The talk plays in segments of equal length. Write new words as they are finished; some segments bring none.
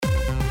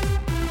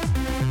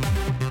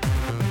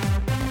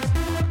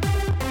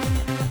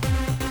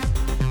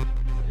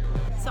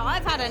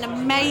had an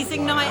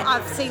amazing night.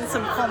 I've seen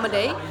some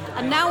comedy,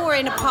 and now we're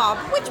in a pub.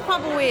 Which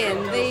pub are we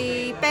in?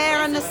 The Bear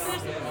and the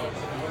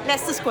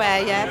Leicester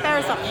Square, yeah, Bear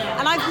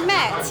and I've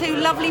met two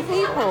lovely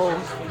people.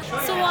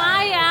 So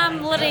I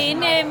am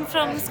Lorraine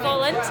from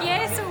Scotland,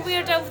 yes, so we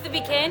were down for the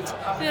weekend.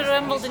 We were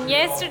at Wimbledon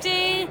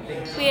yesterday,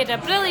 we had a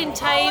brilliant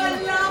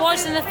time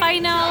watching the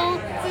final,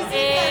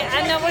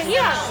 and now we're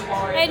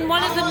here in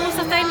one of the most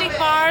authentic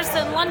bars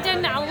in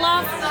London. I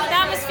love the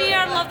atmosphere,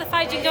 I love the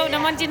fact you can go on a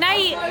Monday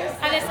night,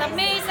 and it's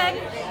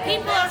amazing.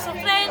 People are so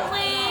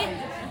friendly,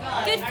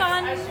 good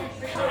fun,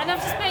 and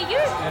I've just met you,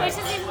 which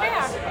is even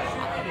better.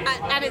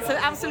 And it's an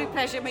absolute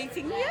pleasure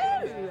meeting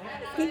you.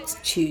 It's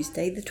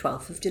Tuesday the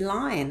 12th of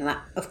July, and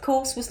that of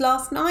course was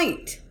last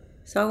night.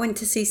 So I went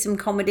to see some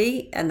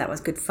comedy, and that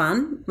was good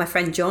fun. My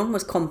friend John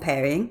was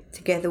comparing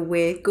together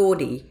with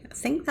Gordy. I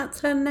think that's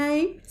her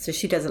name. So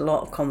she does a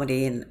lot of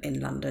comedy in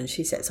London.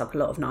 She sets up a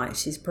lot of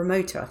nights. She's a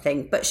promoter, I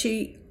think. But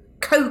she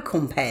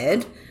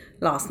co-compared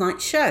last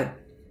night's show.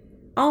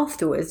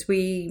 Afterwards,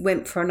 we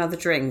went for another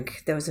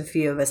drink. There was a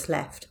few of us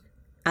left.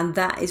 And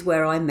that is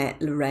where I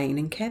met Lorraine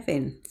and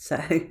Kevin. So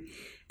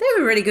they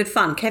were really good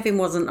fun. Kevin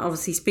wasn't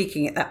obviously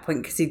speaking at that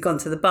point because he'd gone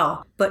to the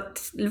bar.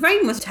 But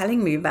Lorraine was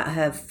telling me about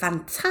her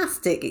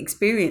fantastic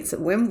experience at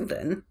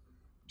Wimbledon.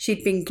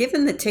 She'd been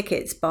given the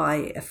tickets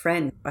by a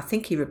friend. I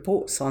think he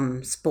reports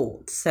on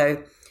sports.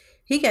 So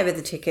he gave her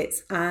the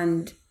tickets,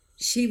 and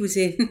she was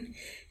in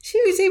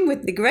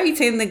with the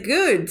great and the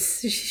good.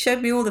 She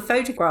showed me all the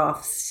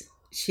photographs.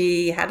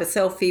 She had a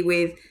selfie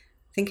with,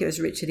 I think it was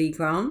Richard E.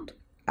 Grant.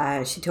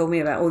 She told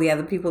me about all the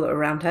other people that were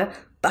around her.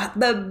 But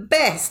the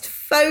best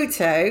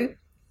photo,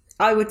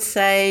 I would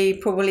say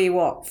probably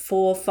 4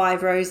 or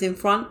 5 rows in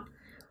front,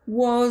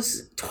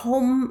 was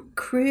Tom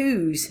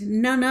Cruise.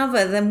 None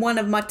other than one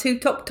of my 2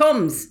 top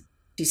Toms.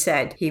 She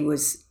said he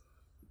was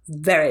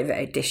very,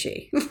 very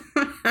dishy.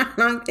 And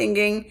I'm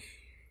thinking,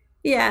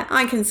 yeah,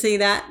 I can see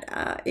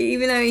that.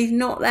 Even though he's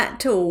not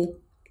that tall,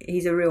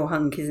 he's a real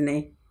hunk, isn't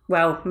he?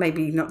 Well,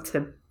 maybe not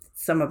to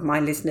some of my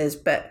listeners,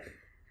 but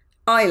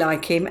I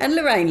like him, and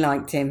Lorraine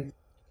liked him.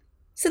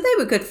 So they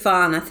were good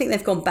fun. I think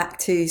they've gone back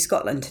to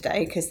Scotland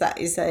today because that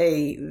is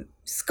a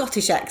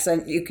Scottish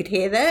accent you could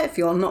hear there if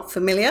you're not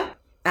familiar.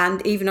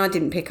 And even I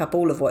didn't pick up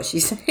all of what she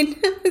said.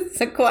 It's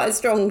quite a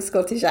strong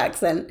Scottish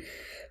accent.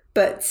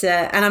 But,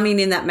 and I mean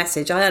in that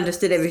message, I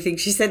understood everything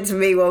she said to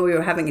me while we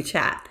were having a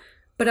chat.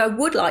 But I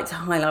would like to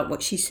highlight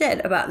what she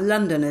said about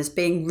Londoners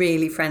being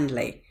really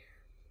friendly.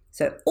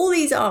 So all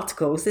these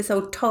articles, this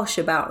old tosh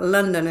about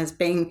Londoners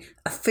being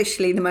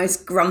officially the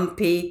most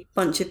grumpy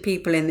bunch of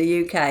people in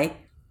the UK,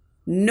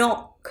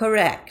 not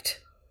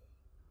correct.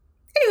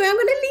 Anyway, I'm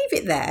going to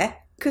leave it there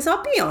because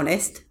I'll be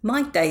honest,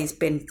 my day's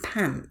been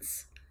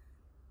pants.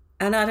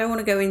 And I don't want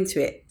to go into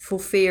it for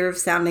fear of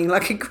sounding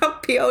like a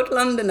grumpy old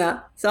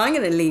Londoner. So I'm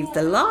going to leave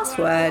the last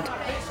word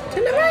to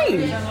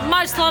Lorraine.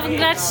 Much love and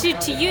gratitude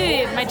to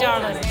you, my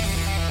darling.